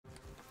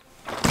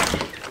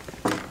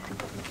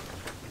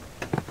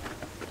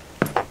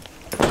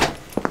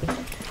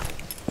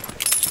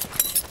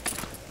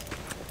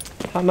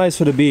How nice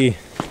would it be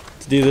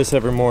to do this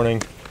every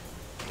morning?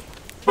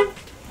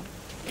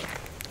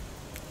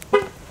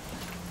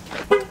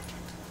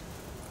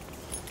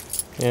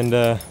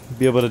 And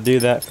be able to do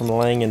that from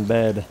laying in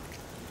bed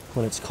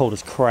when it's cold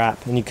as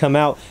crap. And you come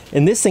out,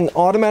 and this thing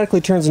automatically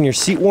turns on your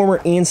seat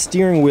warmer and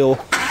steering wheel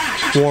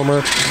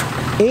warmer,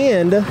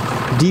 and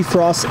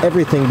defrosts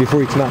everything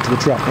before you come out to the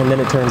truck, and then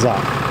it turns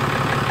off.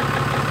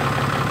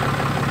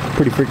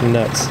 Pretty freaking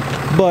nuts.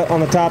 But on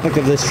the topic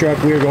of this truck,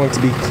 we are going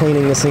to be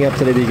cleaning this thing up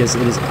today because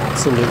it is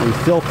absolutely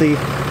filthy.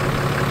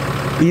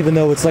 Even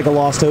though it's like a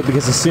lost hope,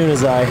 because as soon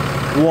as I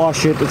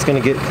wash it, it's going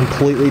to get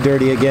completely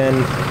dirty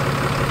again.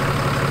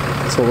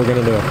 That's what we're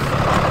going to do.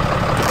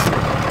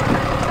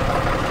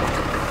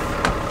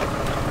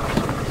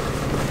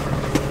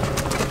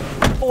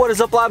 What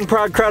is up, loud and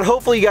proud crowd?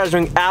 Hopefully you guys are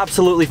doing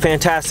absolutely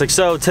fantastic.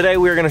 So today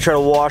we're going to try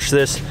to wash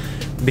this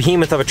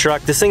behemoth of a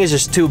truck. This thing is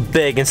just too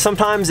big, and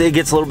sometimes it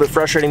gets a little bit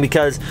frustrating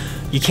because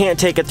you can't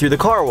take it through the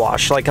car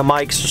wash like a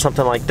Mike's or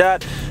something like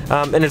that.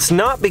 And it's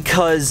not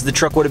because the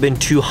truck would have been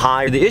too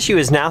high. The issue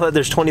is now that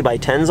there's 20 by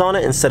 10s on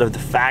it instead of the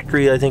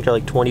factory, I think they're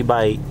like 20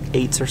 by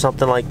 8s or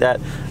something like that.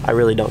 I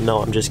really don't know,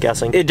 I'm just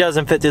guessing. It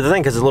doesn't fit through the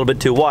thing because it's a little bit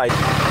too wide.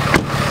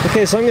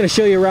 Okay, so I'm going to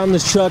show you around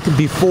this truck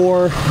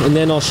before, and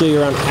then I'll show you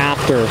around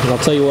after, and I'll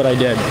tell you what I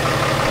did.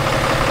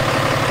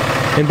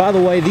 And by the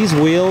way, these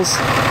wheels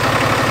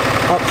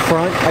up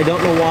front, I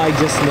don't know why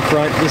just in the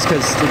front, just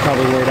because they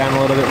probably wear down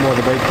a little bit more,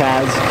 the brake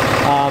pads.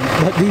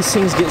 But these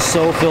things get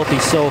so filthy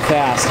so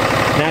fast.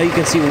 Now you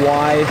can see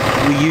why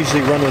we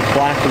usually run with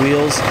black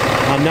wheels.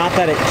 Not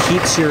that it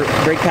keeps your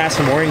brake pads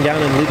from wearing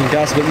down and leaving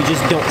dust, but you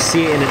just don't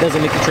see it, and it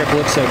doesn't make the truck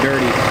look so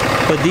dirty.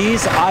 But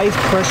these, I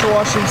pressure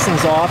wash these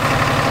things off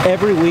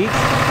every week,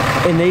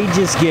 and they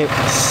just get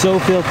so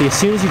filthy. As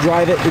soon as you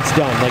drive it, it's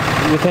done. Like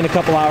within a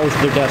couple hours,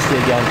 they're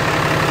dusty again.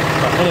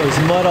 But anyways,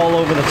 mud all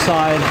over the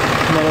side,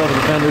 mud all over the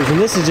fenders, and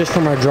this is just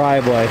from our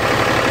driveway.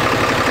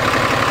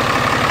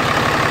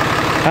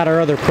 At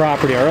our other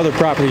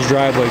property's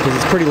driveway, because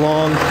it's pretty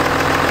long,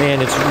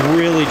 and it's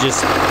really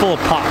just full of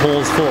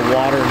potholes, full of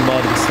water and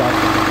mud and stuff.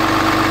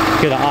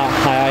 Get the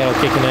high idle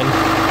kicking in.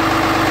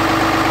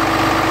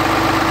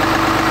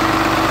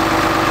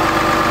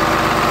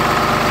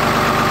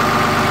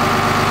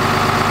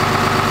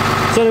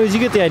 So anyways, you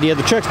get the idea.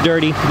 The truck's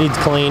dirty, needs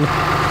clean,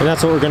 and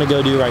that's what we're going to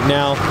go do right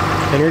now.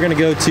 And we're going to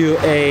go to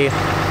a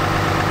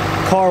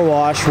car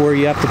wash where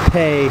you have to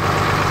pay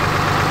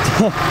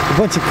a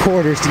bunch of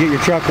quarters to get your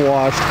truck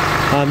washed.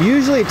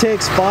 Usually it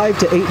takes $5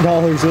 to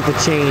 $8 worth of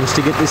change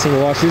to get this thing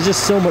washed. There's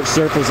just so much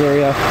surface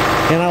area,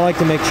 and I like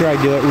to make sure I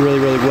do it really,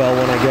 really well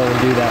when I go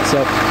and do that.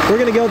 So we're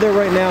going to go there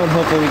right now, and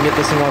hopefully we can get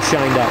this thing all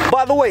shined up.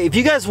 By the way, if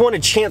you guys want a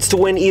chance to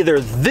win either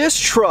this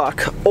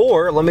truck,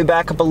 or let me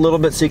back up a little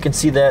bit so you can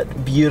see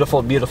that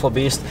beautiful, beautiful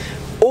beast,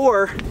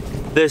 or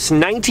this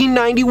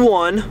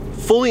 1991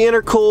 fully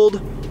intercooled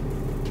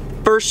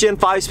first gen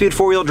 5-speed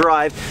 4-wheel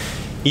drive,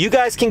 you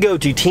guys can go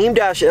to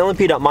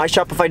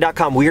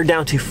team-lmp.myshopify.com. We are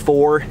down to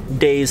 4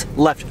 days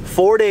left.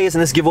 4 days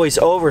and this giveaway is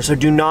over, so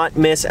do not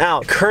miss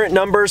out. Current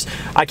numbers,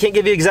 I can't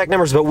give you exact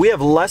numbers, but we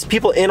have less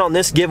people in on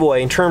this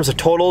giveaway in terms of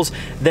totals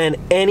than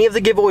any of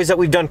the giveaways that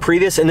we've done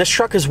previous, and this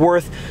truck is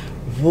worth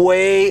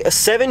way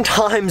 7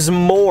 times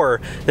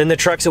more than the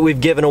trucks that we've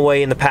given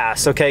away in the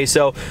past. Okay,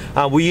 so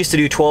we used to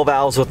do 12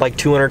 Ls with like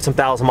 200 some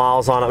thousand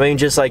miles on it. I mean,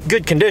 just like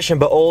good condition,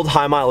 but old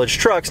high mileage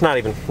trucks,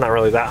 not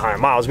really that high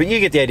miles, but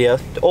you get the idea.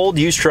 Old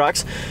used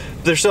trucks,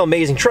 they're still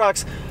amazing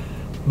trucks.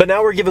 But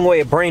now we're giving away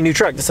a brand new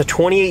truck. This is a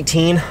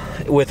 2018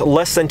 with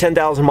less than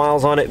 10,000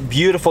 miles on it.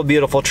 Beautiful,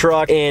 beautiful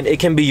truck, and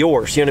it can be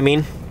yours, you know what I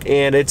mean?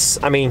 And it's,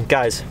 I mean,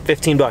 guys,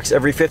 15 bucks.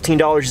 Every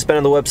 $15 you spend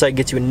on the website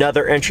gets you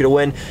another entry to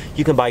win.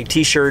 You can buy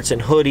t-shirts and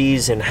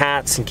hoodies and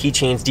hats and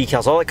keychains,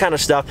 decals, all that kind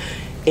of stuff.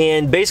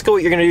 And basically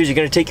what you're gonna do is you're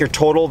gonna take your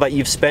total that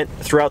you've spent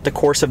throughout the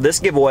course of this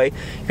giveaway.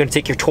 You're gonna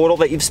take your total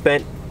that you've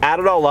spent, add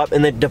it all up,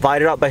 and then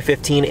divide it out by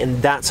 15,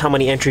 and that's how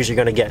many entries you're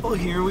gonna get. Oh,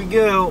 here we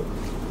go.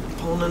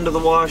 Pulling into the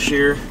wash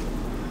here.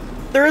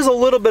 There is a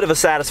little bit of a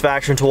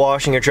satisfaction to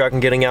washing your truck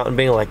and getting out and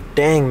being like,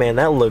 dang man,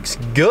 that looks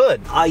good.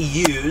 I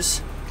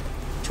use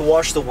to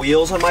wash the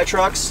wheels on my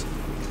trucks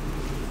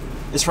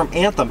is from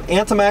Anthem.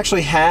 Anthem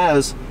actually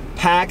has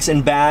packs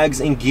and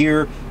bags and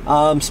gear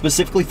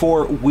specifically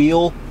for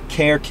wheel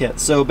care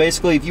kits. So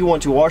basically, if you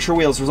want to wash your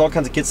wheels, there's all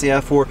kinds of kits they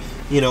have for,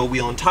 you know,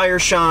 wheel and tire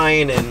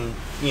shine, and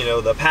you know,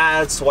 the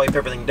pads to wipe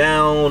everything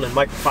down, and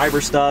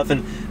microfiber stuff.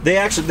 And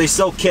they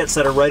sell kits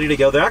that are ready to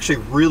go. They're actually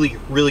really,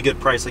 really good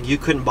price. Like, you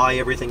couldn't buy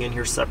everything in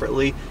here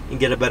separately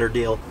and get a better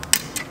deal.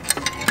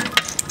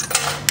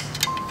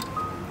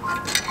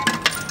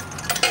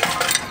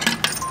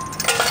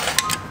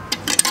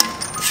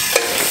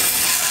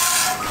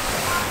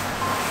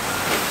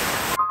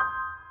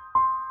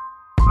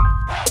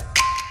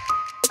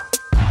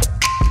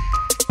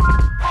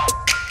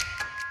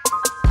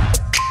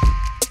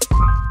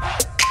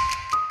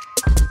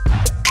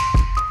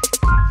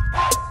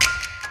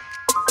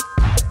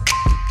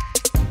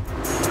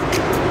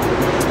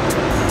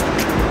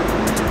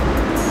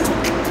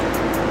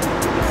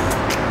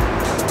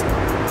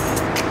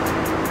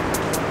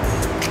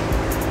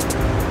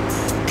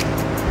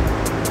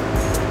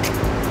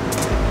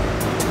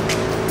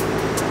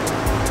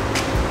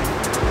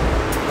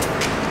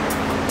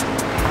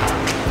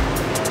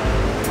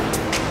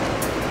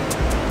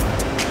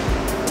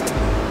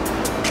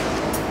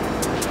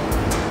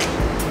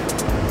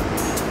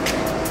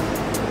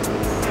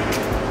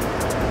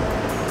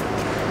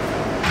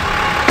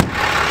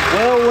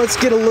 let's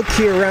get a look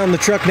here around the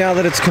truck now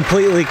that it's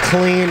completely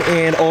clean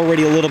and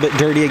already a little bit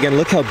dirty again.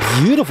 Look how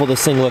beautiful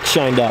this thing looks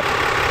shined up.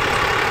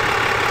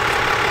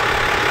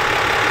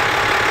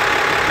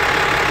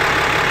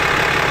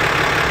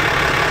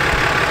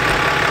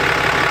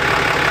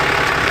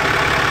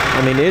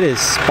 I mean, it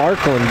is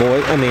sparkling,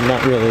 boy. I mean,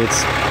 not really.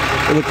 It's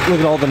look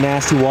at all the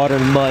nasty water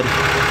and mud.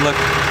 Look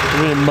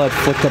at the mud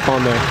flicked up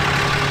on there.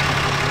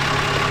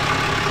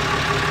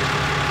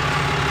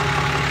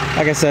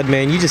 Like I said,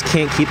 man, you just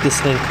can't keep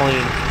this thing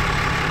clean.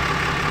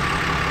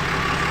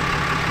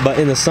 But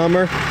in the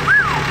summer,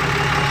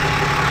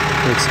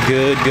 it's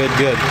good, good,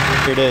 good.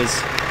 Here it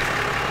is.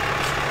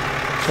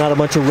 Not a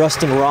bunch of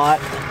rust and rot.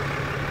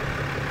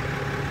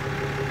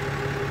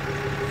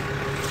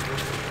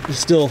 It's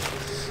still,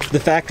 the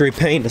factory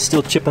paint is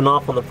still chipping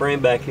off on the frame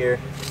back here.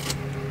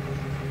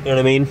 You know what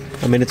I mean?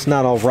 I mean, it's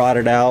not all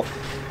rotted out.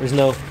 There's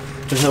no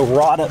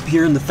rot up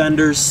here in the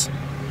fenders.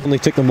 Only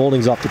took the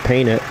moldings off to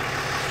paint it,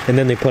 and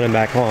then they put them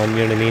back on.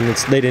 You know what I mean?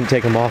 They didn't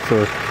take them off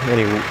for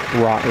any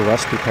rot or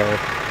rust repair.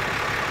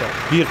 But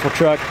beautiful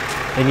truck,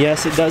 and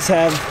yes, it does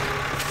have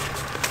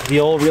the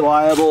old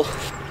reliable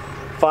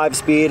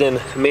 5-speed and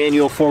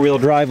manual 4-wheel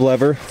drive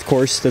lever. Of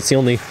course, that's the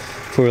only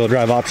 4-wheel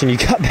drive option you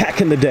got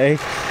back in the day.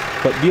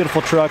 But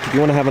beautiful truck. If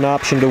you want to have an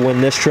option to win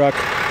this truck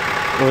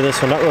or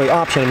this one, not really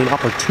option, I mean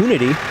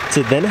opportunity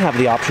to then have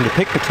the option to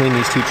pick between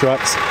these two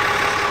trucks,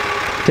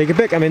 take your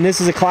pick. I mean,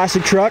 this is a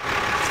classic truck,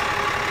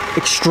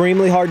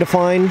 extremely hard to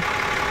find,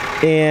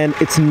 and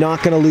it's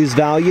not going to lose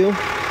value.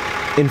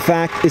 In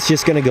fact, it's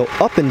just going to go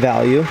up in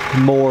value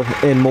more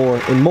and more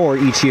and more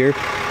each year.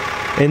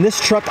 And this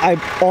truck, I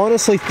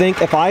honestly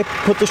think if I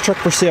put this truck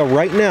for sale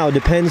right now,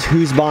 depends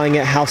who's buying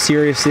it, how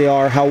serious they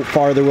are, how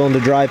far they're willing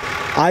to drive.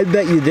 I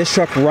bet you this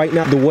truck right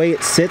now, the way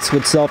it sits,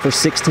 would sell for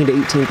 $16,000 to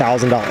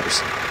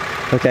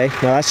 $18,000. Okay,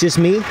 now that's just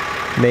me.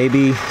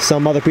 Maybe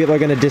some other people are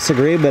going to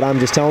disagree, but I'm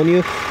just telling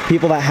you,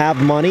 people that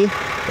have money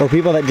or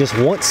people that just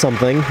want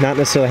something, not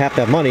necessarily have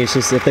to have money, it's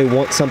just if they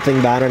want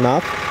something bad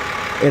enough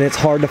and it's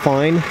hard to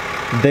find,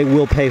 they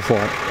will pay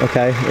for it,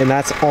 okay? And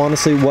that's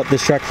honestly what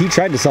this truck, he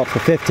tried to sell it for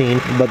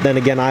 15, but then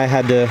again, I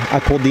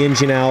pulled the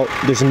engine out.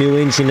 There's a new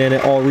engine in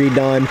it, all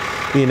redone,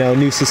 you know,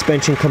 new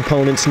suspension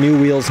components, new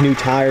wheels, new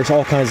tires,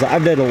 all kinds of,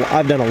 I've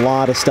done a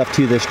lot of stuff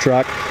to this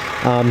truck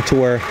to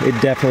where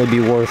it'd definitely be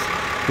worth,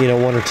 you know,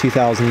 $1,000 or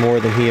 $2,000 more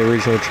than he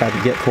originally tried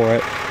to get for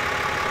it.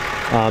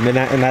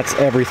 And that's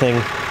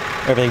everything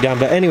down.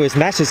 But anyways,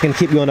 and that's just gonna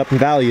keep going up in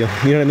value.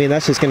 You know what I mean?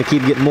 That's just gonna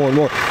keep getting more and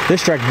more.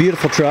 This truck,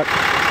 beautiful truck.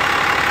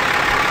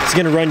 It's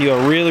gonna run you a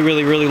really,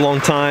 really, really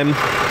long time,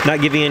 not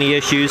give you any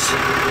issues.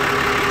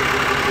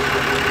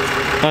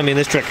 I mean,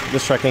 this truck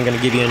ain't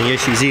gonna give you any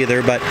issues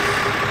either, but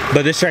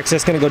this truck's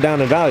just gonna go down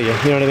in value,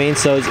 you know what I mean?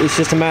 So it's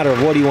just a matter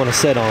of what do you want to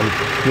sit on,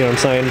 you know what I'm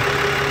saying?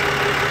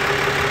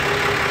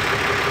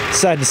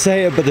 Sad to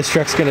say it, but this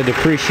truck's gonna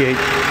depreciate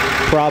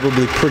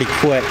probably pretty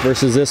quick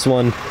versus this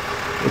one,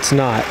 it's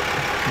not.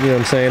 You know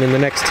what I'm saying? In the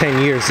next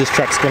 10 years, this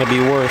truck's gonna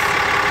be worth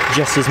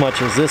just as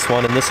much as this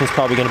one, and this one's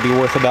probably going to be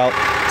worth about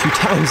 2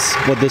 times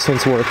what this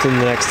one's worth in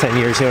the next 10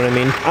 years, you know what I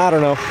mean? I don't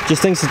know,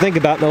 just things to think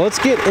about. Now let's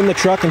get in the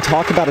truck and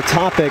talk about a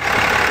topic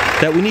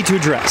that we need to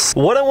address.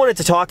 What I wanted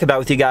to talk about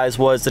with you guys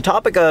was the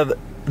topic of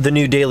the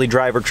new daily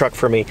driver truck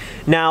for me.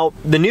 Now,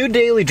 the new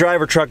daily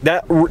driver truck,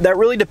 that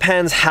really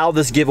depends how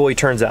this giveaway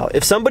turns out.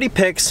 If somebody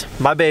picks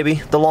my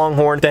baby, the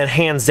LongHorn, then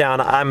hands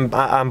down,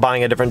 I'm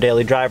buying a different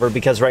daily driver,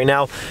 because right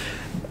now,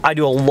 I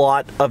do a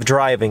lot of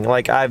driving.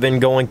 Like, I've been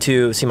going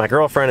to see my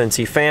girlfriend and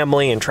see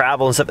family and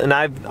travel and stuff, and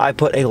I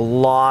put a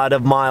lot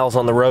of miles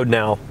on the road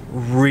now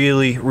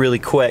really, really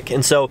quick.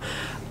 And so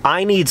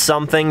I need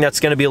something that's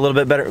going to be a little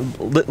bit better.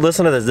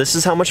 Listen to this. This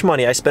is how much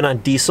money I spent on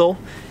diesel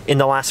in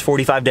the last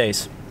 45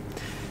 days.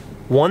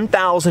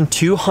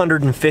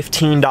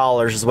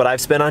 $1,215 is what I've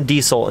spent on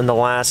diesel in the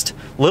last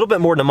little bit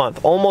more than a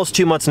month, almost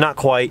 2 months, not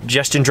quite,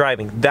 just in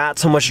driving.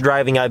 That's how much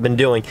driving I've been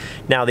doing.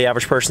 Now, the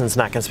average person's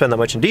not going to spend that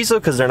much in diesel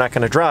because they're not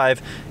going to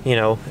drive, you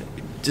know,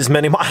 as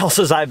many miles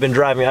as I've been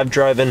driving. I've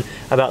driven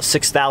about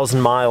 6,000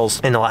 miles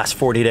in the last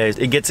 40 days.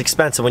 It gets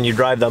expensive when you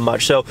drive that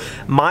much. So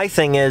my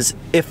thing is,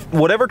 if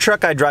whatever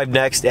truck I drive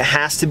next, it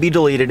has to be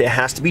deleted, it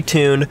has to be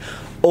tuned,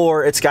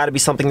 or it's got to be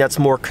something that's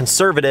more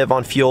conservative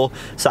on fuel,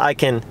 so I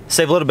can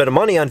save a little bit of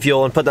money on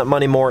fuel and put that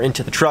money more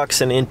into the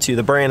trucks and into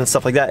the brand and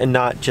stuff like that, and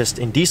not just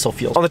in diesel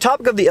fuel. On the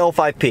topic of the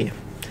L5P,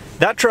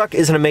 that truck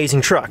is an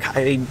amazing truck.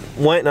 I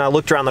went and I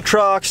looked around the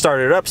truck,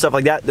 started it up, stuff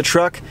like that. The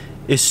truck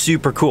is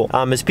super cool.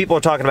 As people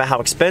are talking about how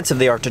expensive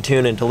they are to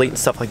tune and delete and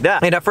stuff like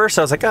that. And at first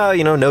I was like, oh,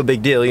 you know, no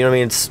big deal. You know what I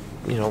mean? It's,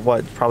 you know,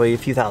 what, probably a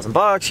few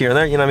 $1,000 here and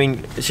there. You know what I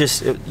mean? It's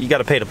just, you got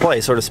to pay to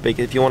play, so to speak.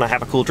 If you want to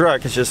have a cool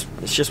truck, it's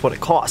just what it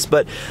costs.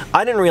 But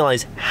I didn't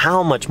realize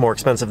how much more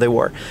expensive they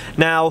were.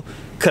 Now,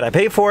 could I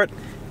pay for it?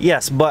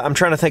 Yes, but I'm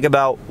trying to think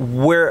about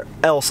where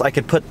else I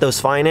could put those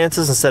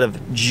finances instead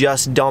of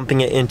just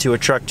dumping it into a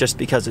truck just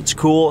because it's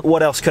cool.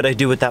 What else could I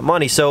do with that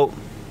money? So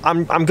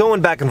I'm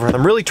going back and forth.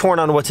 I'm really torn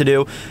on what to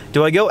do.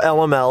 Do I go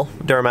LML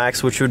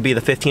Duramax, which would be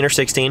the 15 or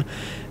 16?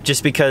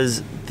 just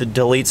because the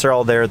deletes are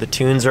all there, the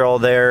tunes are all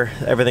there,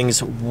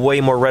 everything's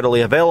way more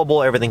readily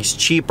available, everything's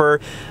cheaper,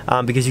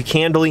 because you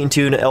can delete and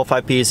tune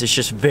L5Ps. It's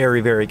just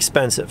very, very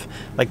expensive.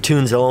 Like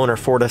tunes alone are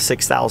 $4,000 to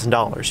 $6,000, you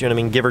know what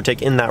I mean, give or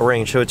take in that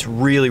range. So it's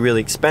really,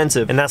 really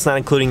expensive, and that's not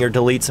including your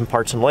deletes and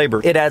parts and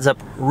labor. It adds up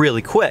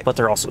really quick, but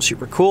they're also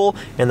super cool,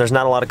 and there's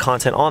not a lot of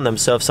content on them.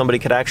 So if somebody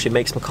could actually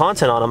make some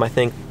content on them, I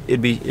think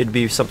it'd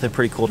be something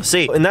pretty cool to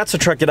see. And that's a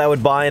truck that I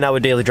would buy and I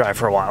would daily drive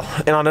for a while.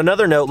 And on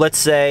another note, let's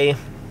say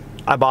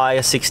I buy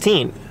a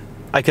 16.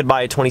 I could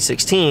buy a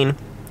 2016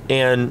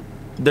 and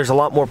there's a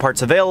lot more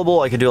parts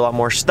available. I could do a lot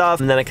more stuff,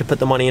 and then I could put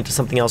the money into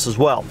something else as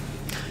well.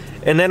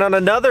 And then on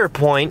another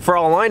point, for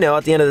all I know,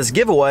 at the end of this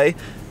giveaway,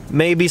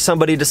 maybe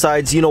somebody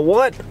decides, you know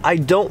what, I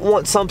don't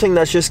want something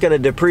that's just gonna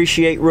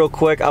depreciate real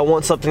quick. I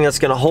want something that's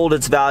gonna hold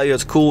its value.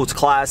 It's cool, it's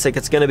classic,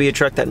 it's gonna be a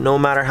truck that no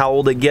matter how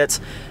old it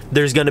gets,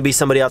 there's gonna be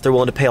somebody out there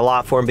willing to pay a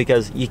lot for them,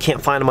 because you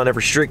can't find them on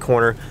every street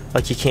corner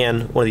like you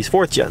can one of these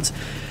 4th gens.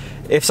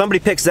 If somebody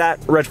picks that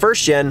red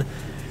 1st gen,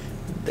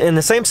 in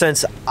the same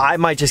sense, I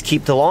might just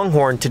keep the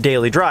LongHorn to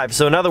daily drive.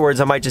 So in other words,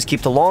 I might just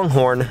keep the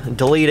LongHorn,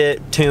 delete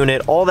it, tune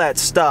it, all that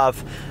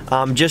stuff,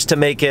 just to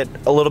make it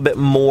a little bit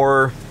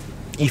more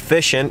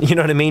efficient, you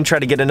know what I mean? Try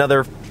to get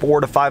another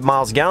 4 to 5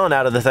 miles a gallon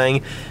out of the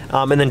thing,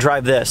 and then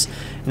drive this.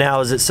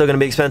 Now, is it still going to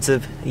be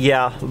expensive?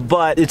 Yeah,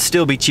 but it'd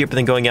still be cheaper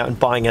than going out and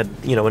buying a,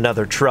 you know,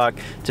 another truck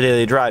to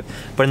daily drive.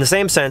 But in the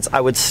same sense,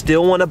 I would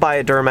still want to buy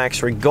a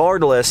Duramax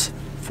regardless,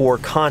 for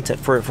content,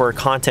 for a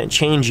content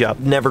change up.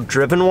 Never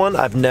driven one.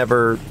 I've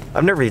never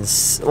even,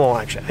 well,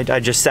 actually I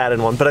just sat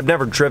in one, but I've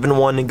never driven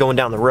one going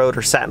down the road,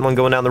 or sat in one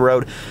going down the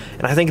road.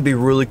 And I think it'd be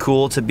really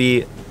cool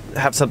to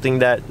have something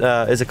that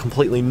is a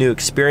completely new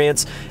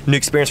experience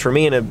for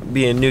me, and it'd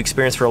be a new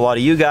experience for a lot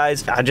of you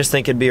guys. I just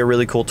think it'd be a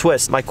really cool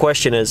twist. My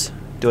question is,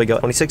 do I go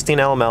 2016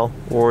 LML,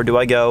 or do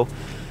I go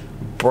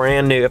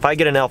brand new? If I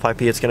get an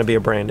L5P, it's going to be a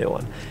brand new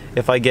one.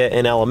 If I get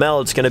an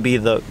LML, it's going to be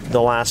the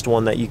last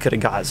one that you could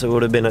have got. So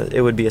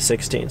it would be a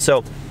 16.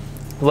 So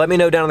let me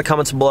know down in the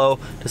comments below.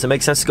 Does it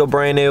make sense to go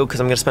brand new? Because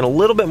I'm going to spend a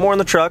little bit more on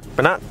the truck,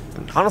 but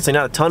honestly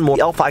not a ton more.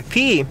 The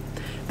L5P,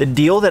 the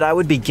deal that I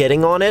would be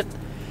getting on it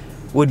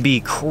would be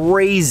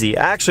crazy.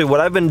 Actually,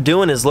 what I've been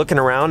doing is looking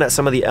around at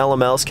some of the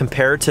LMLs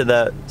compared to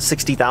the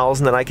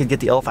 60,000 that I could get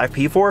the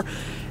L5P for.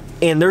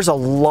 And there's a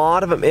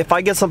lot of them. If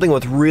I get something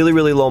with really,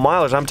 really low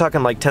mileage, I'm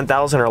talking like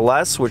 10,000 or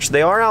less, which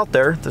they are out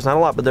there. There's not a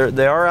lot, but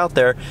they are out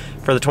there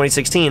for the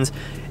 2016s.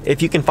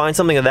 If you can find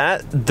something of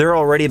that, they're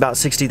already about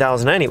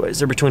 60,000 anyways.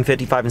 They're between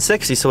 55 and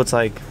 60. So it's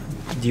like,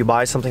 do you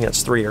buy something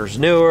that's 3 years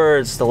newer?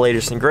 It's the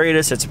latest and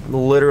greatest. It's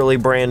literally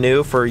brand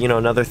new for, you know,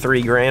 another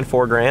 3 grand,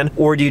 4 grand.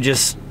 Or do you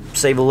just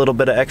save a little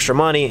bit of extra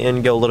money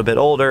and go a little bit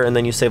older, and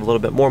then you save a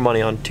little bit more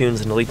money on tunes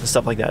and deletes and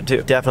stuff like that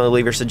too? Definitely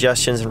leave your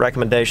suggestions and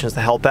recommendations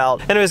to help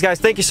out. Anyways, guys,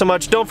 thank you so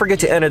much. Don't forget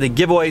to enter the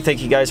giveaway.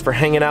 Thank you guys for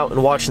hanging out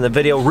and watching the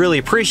video. Really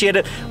appreciate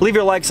it. Leave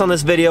your likes on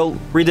this video.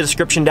 Read the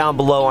description down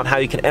below on how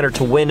you can enter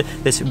to win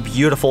this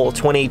beautiful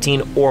 2018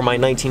 or my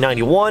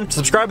 1991.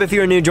 Subscribe if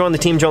you're new. Join the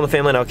team, join the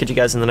family, and I'll catch you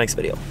guys in the next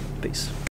video. Peace.